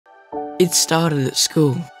It started at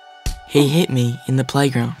school. He hit me in the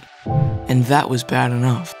playground, and that was bad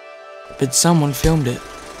enough. But someone filmed it,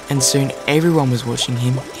 and soon everyone was watching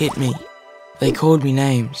him hit me. They called me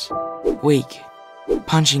names: weak,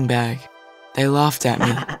 punching bag. They laughed at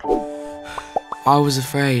me. I was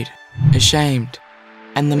afraid, ashamed,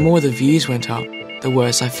 and the more the views went up, the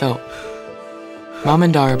worse I felt. Mum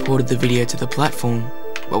and I reported the video to the platform,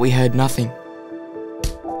 but we heard nothing.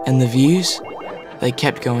 And the views, they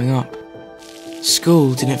kept going up.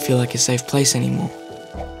 School didn't feel like a safe place anymore.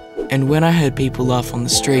 And when I heard people laugh on the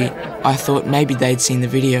street, I thought maybe they'd seen the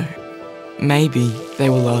video. Maybe they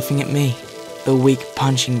were laughing at me, the weak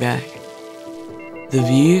punching bag. The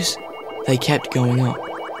views, they kept going up.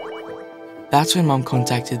 That's when Mum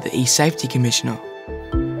contacted the eSafety Commissioner.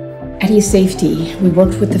 At eSafety, we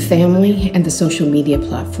worked with the family and the social media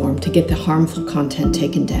platform to get the harmful content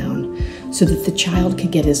taken down so that the child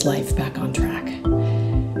could get his life back on track.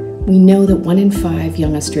 We know that 1 in 5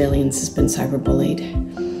 young Australians has been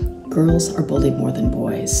cyberbullied. Girls are bullied more than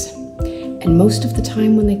boys. And most of the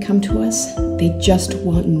time when they come to us, they just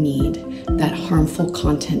want and need that harmful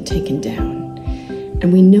content taken down.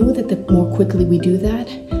 And we know that the more quickly we do that,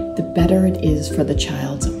 the better it is for the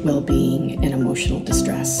child's well-being and emotional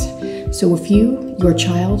distress. So if you, your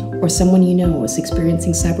child, or someone you know is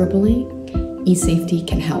experiencing cyberbullying, eSafety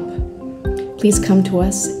can help. Please come to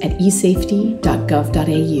us at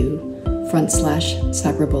esafety.gov.au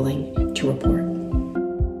 /cyberbullying to report.